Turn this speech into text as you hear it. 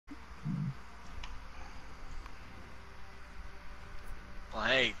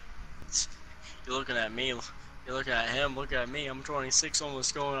You're looking at me. You're looking at him. Look at me. I'm 26,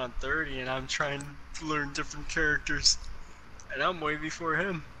 almost going on 30, and I'm trying to learn different characters. And I'm way before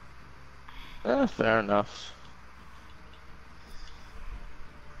him. Fair enough.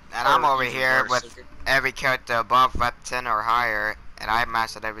 And I'm over even here worse, with every character above rep 10 or higher, and I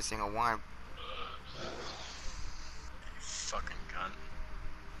mastered every single one. Fucking cunt.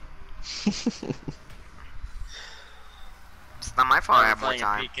 It's not my fault I have more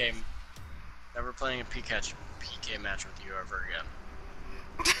time. Never playing a PK match with you ever again.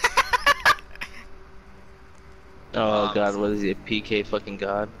 Oh god, what is he, a PK fucking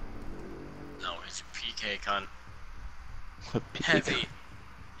god? No, he's a PK cunt. PK.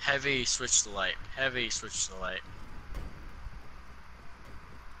 Heavy, switch the light. Heavy, switch the light.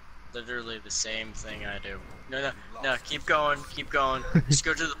 Literally the same thing I do. No, keep going, keep going. Just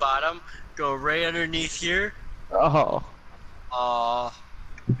go to the bottom, go right underneath here. Oh. Aww.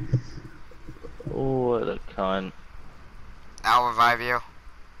 What a cunt. I'll revive you.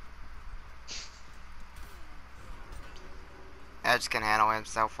 Edge can handle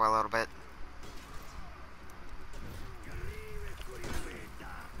himself for a little bit.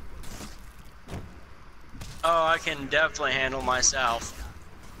 Oh, I can definitely handle myself.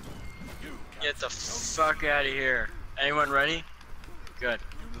 Get the fuck out of here. Anyone ready? Good.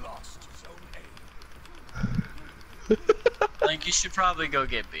 Like, you should probably go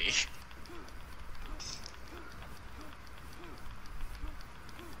get B.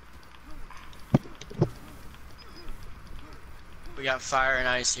 We got fire and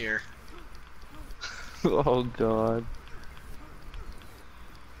ice here. Oh god.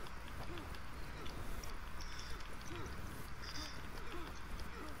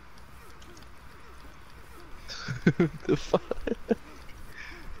 The fuck?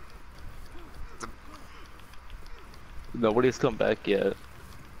 Nobody's come back yet.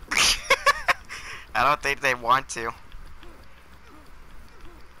 I don't think they want to.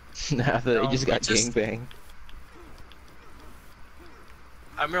 Nah, they just got gangbanged.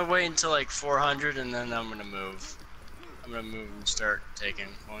 I'm gonna wait until like 400 and then I'm gonna move. I'm gonna move and start taking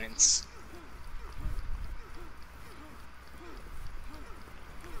points.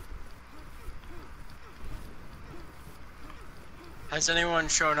 Has anyone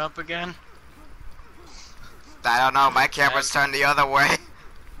shown up again? I don't know, my camera's turned the other way.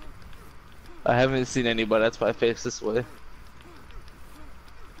 I haven't seen anybody, that's why I face this way.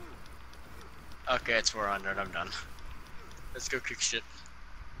 Okay, it's 400, I'm done. Let's go kick shit.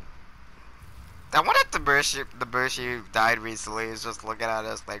 I wonder if the Bershi died recently is just looking at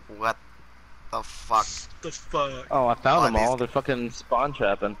us like, what the fuck? The fuck? Oh, I found them all, they're fucking spawn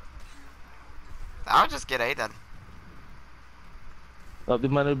trapping. I'll just get A then. I'll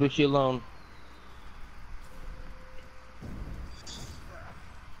leave my Nobushi alone.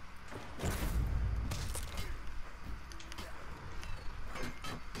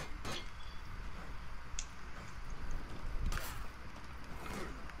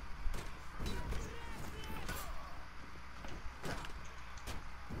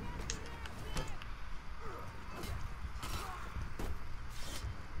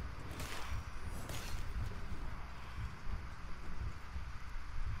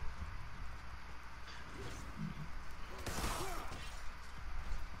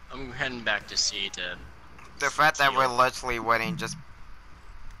 I'm heading back to C to... The fact that we're literally winning just...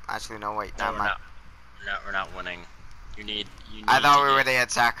 Actually, no, wait, No, not mine. we're not winning. You need I thought we were the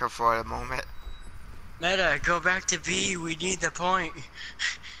attacker for a moment. Meta, go back to B, we need the point.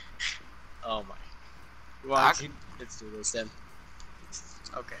 Oh my. Well, let's do this then.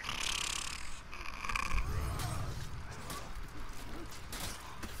 Okay.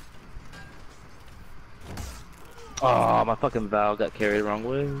 Oh, my fucking Val got carried the wrong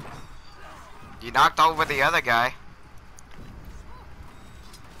way. You knocked over the other guy.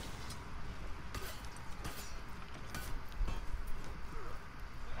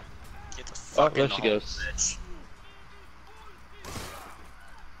 Get the fuck there in the she hole, goes. bitch.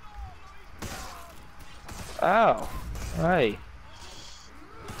 Ow. Hey.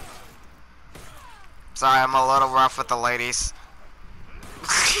 Sorry, I'm a little rough with the ladies.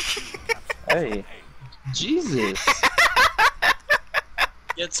 Hey. Jesus.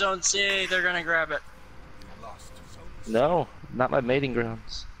 Get zone C, they're gonna grab it. No, not my mating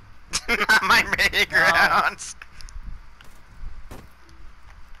grounds. Not my mating grounds.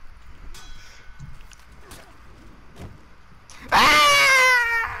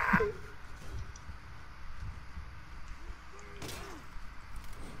 Ah!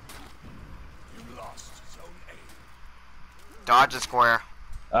 Dodge a square.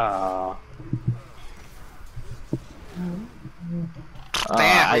 Ah.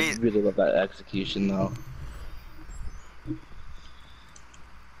 Damn, I really love that execution though.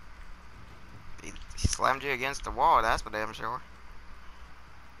 he slammed you against the wall, that's for damn sure.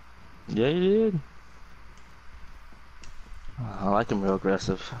 Yeah, you did. I like him real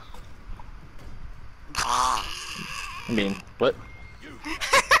aggressive. I mean, what?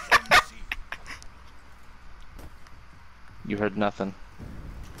 You heard nothing.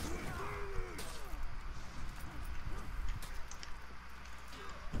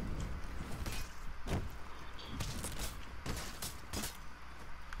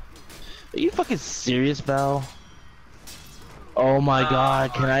 Are you fucking serious, Val? Oh my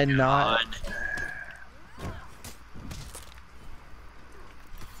god, can I not?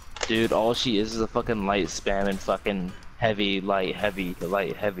 Dude, all she is a fucking light spam and fucking heavy, light, heavy to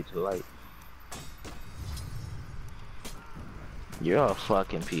light, heavy to light. You're a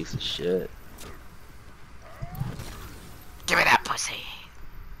fucking piece of shit. Give me that pussy.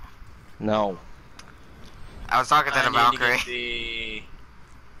 No. I was talking to the Valkyrie. B.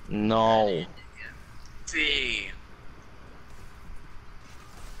 No. B.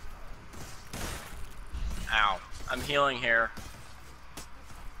 Ow. I'm healing here.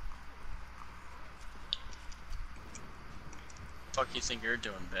 Fuck you think you're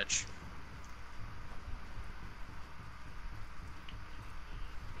doing, bitch?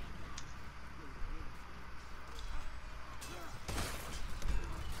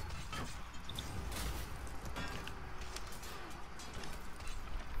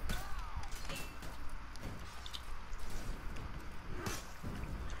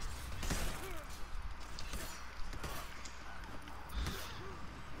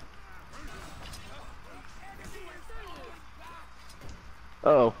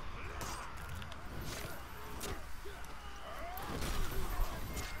 Oh.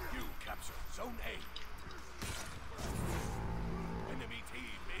 You captured Zone A. Enemy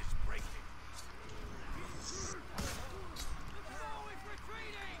team is breaking.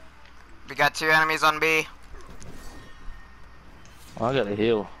 We got 2 enemies on B. Oh, I gotta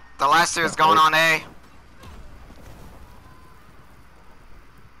heal. The last 2 is going on A.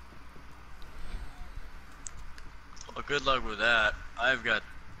 Well, good luck with that. I've got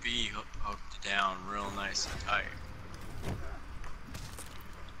B hooked down real nice and tight.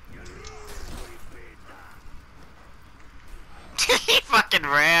 He fucking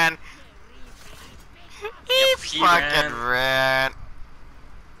ran. He fucking ran.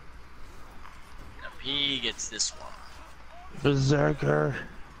 Now P gets this one. Berserker.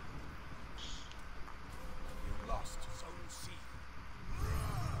 You lost Zone C.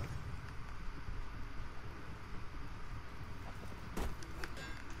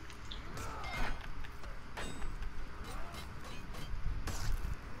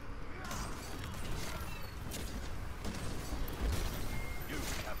 You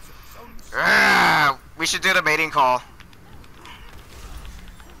captured Zone C. We should do the mating call.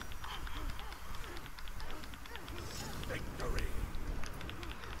 Victory.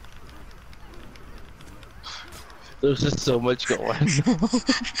 There's just so much going on. He's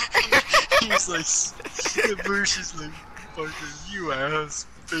like, the Bruce is like, fucking you ass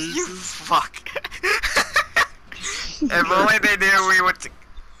You faces. fuck. If only they knew we would.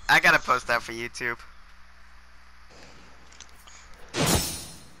 I gotta post that for YouTube.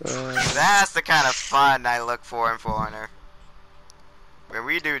 That's the kind of fun I look for in Foreigner. Where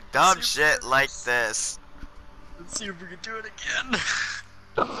we do dumb shit like this. Let's see if we can do it again.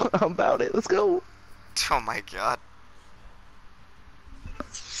 I'm about it. Let's go. Oh my god.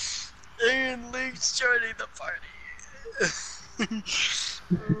 And Link's joining the party.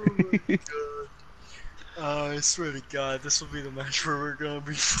 Oh my god. I swear to god, this will be the match where we're gonna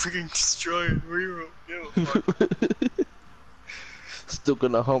be fucking destroying. We won't give a fuck. Still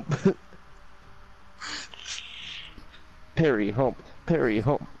gonna hump. Parry hump. Parry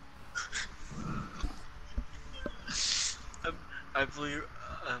hump. I believe,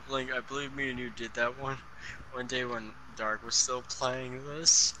 Link, I believe me and you did that one day when Dark was still playing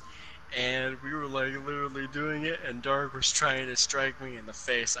this, and we were like literally doing it, and Dark was trying to strike me in the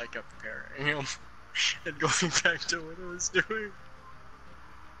face. I kept parrying him and going back to what I was doing.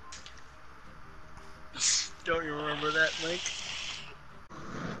 Don't you remember that, Link?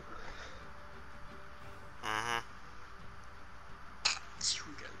 You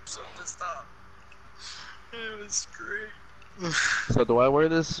got so pissed off. It was great. So do I wear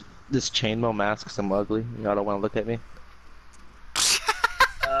this chainmail mask because I'm ugly? Y'all don't want to look at me?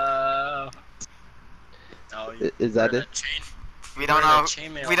 No, Is that it? We don't know.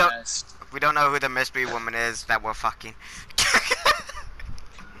 We don't. Mask. We don't know who the mystery woman is that we're fucking.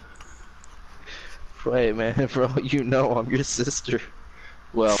 Wait, man, for all you know, I'm your sister.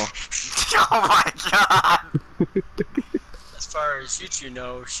 Well, Oh my god! As far as you two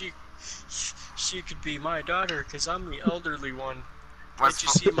know, she could be my daughter because I'm the elderly one. What's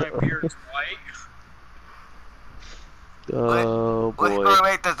Can't you see my beard's white? oh What's boy. gonna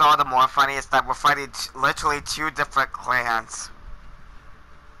make this all the more funny is that we're fighting literally 2 different clans.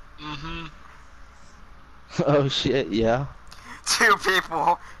 Mm-hmm. Oh shit, yeah. 2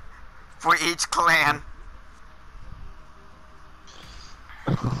 people for each clan.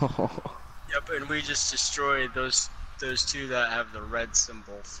 Yep, and we just destroyed those two that have the red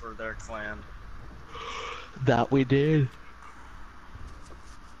symbol for their clan. That we did.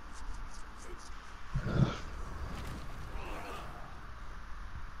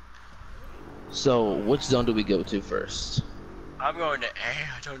 So, which zone do we go to first? I'm going to A.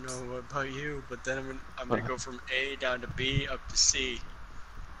 I don't know about you, but then I'm gonna go from A down to B up to C.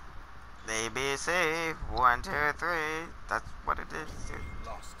 A, B, C, 1, 2, 3. That's what it is. You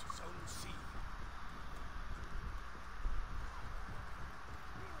lost Zone C.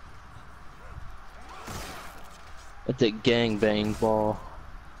 It's a gangbang ball.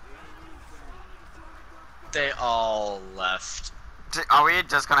 They all left. Are we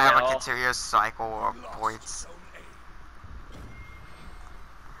just gonna have a Well, continuous cycle of You lost points? Zone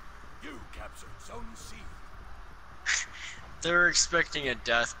A. You captured Zone C. they're expecting a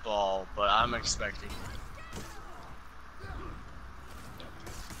death ball, but I'm expecting.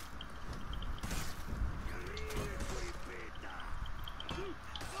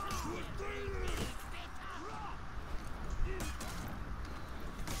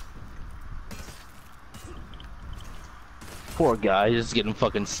 Poor guy, just getting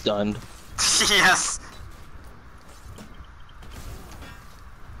fucking stunned. Yes!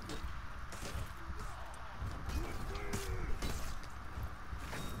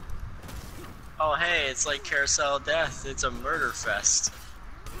 Oh hey, it's like Carousel of Death. It's a murder fest.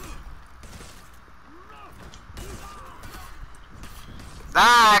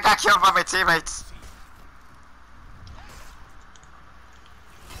 Ah, I got killed by my teammates.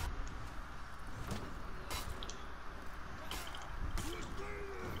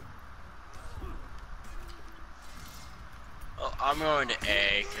 Well, I'm going to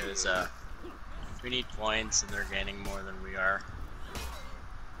A because we need points and they're gaining more than we are.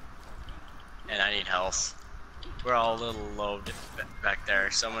 And I need health. We're all a little low back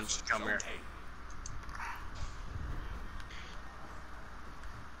there. Someone should come here.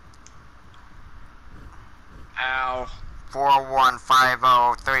 Ow.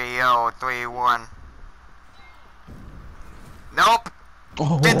 41503031. Nope.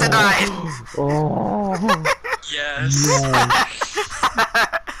 Oh, Get denied. oh, Yes. yes.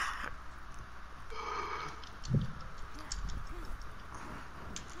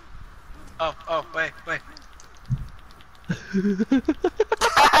 Oh, wait. We Even-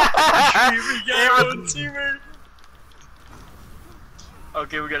 got one teammate.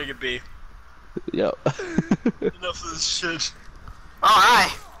 Okay, we gotta get B. Yep. Enough of this shit. Oh,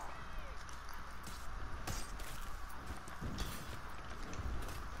 hi.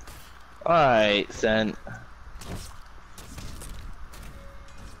 Alright, Sen.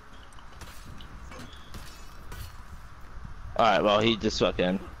 Alright, well, he just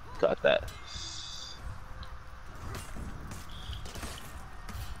fucking got that.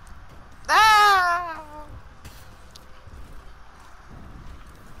 Ah!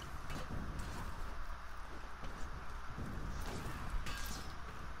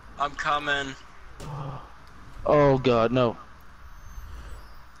 I'm coming. Oh god, no.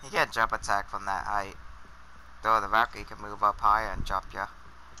 You get jump attack from that height. Though the Valkyrie can move up higher and jump ya.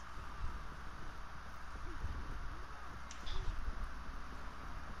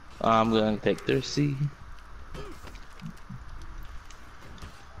 I'm gonna take their C.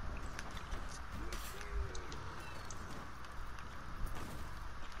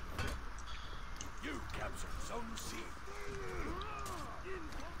 You captured Zone C.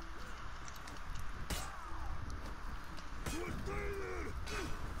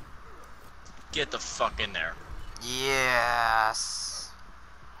 Get the fuck in there. Yes.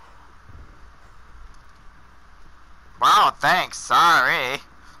 Wow, thanks, sorry.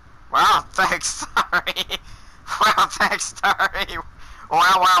 Wow, thanks, sorry. Wow, thanks, sorry.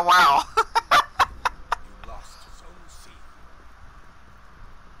 Wow. You lost Zone C.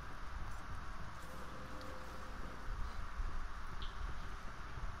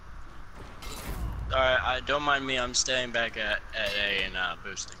 Alright, don't mind me. I'm staying back at A and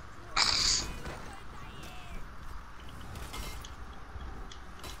boosting.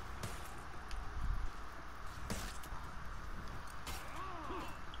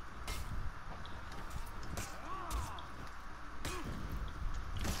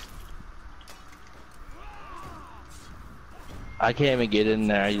 I can't even get in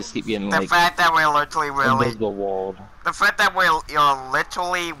there. I just keep getting The like fact that we're literally invisible walled. the fact that you're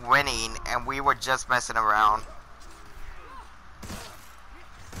literally winning and we were just messing around.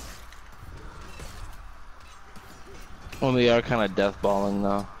 Well, we are kind of deathballing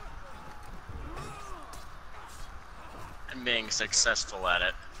though. And being successful at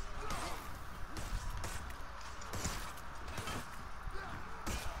it.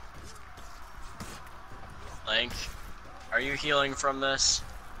 Link, are you healing from this?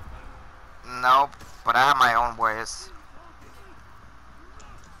 Nope, but I have my own ways.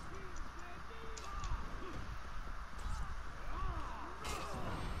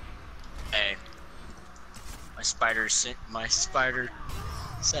 Hey, my spider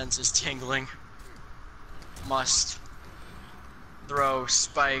sense is tingling. Must throw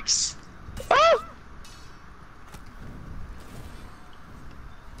spikes.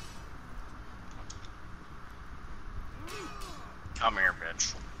 Come here,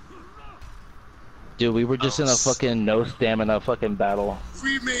 bitch. Dude, we were just in a fucking no stamina fucking battle.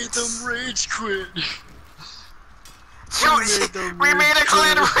 We made them rage quit. We made a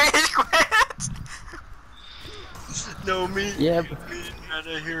clan rage quit. No, me. Yeah. Me,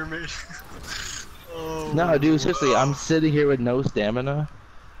 gotta hear me. Oh. No, dude, seriously, I'm sitting here with no stamina,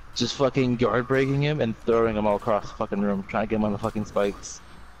 just fucking guard breaking him and throwing him all across the fucking room, trying to get him on the fucking spikes.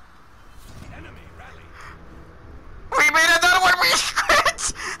 We made another one rage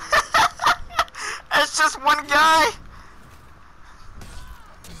quit. It's just one guy.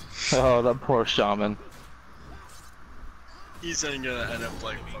 Oh, that poor shaman. He's gonna end up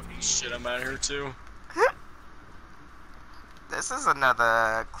like fucking shit. I'm out here too. This is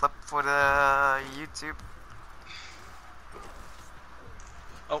another clip for the YouTube.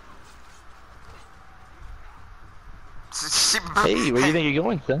 Oh. Hey, where do you think you're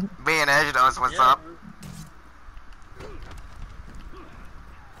going, son? Me and Edge knows what's Yeah. up.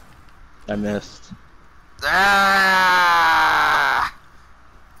 I missed. Ah!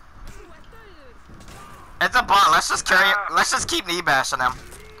 It's a bot. Let's just carry. Let's just keep knee bashing him.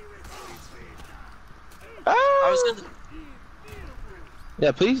 I was gonna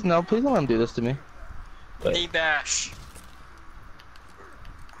Yeah, please, no, please don't let him do this to me. But knee bash.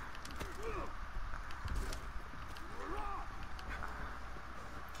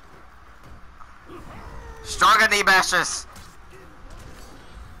 Stronger knee bashes.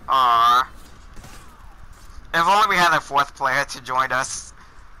 Aww. If only we had a fourth player to join us.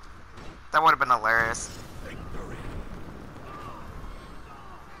 That would have been hilarious.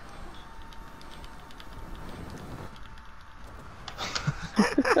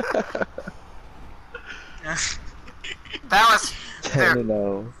 That was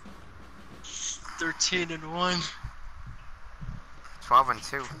 10-0. 13-1.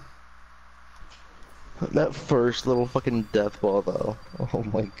 12-2. That first little fucking death ball, though. Oh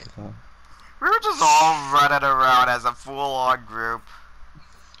my god. We were just all running around as a full-on group.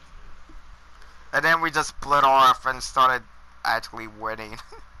 And then we just split off and started actually winning.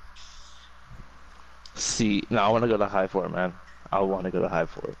 See, no, I want to go to high four, man. I want to go to high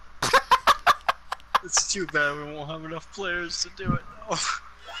four. It's too bad we won't have enough players to do it. Oh.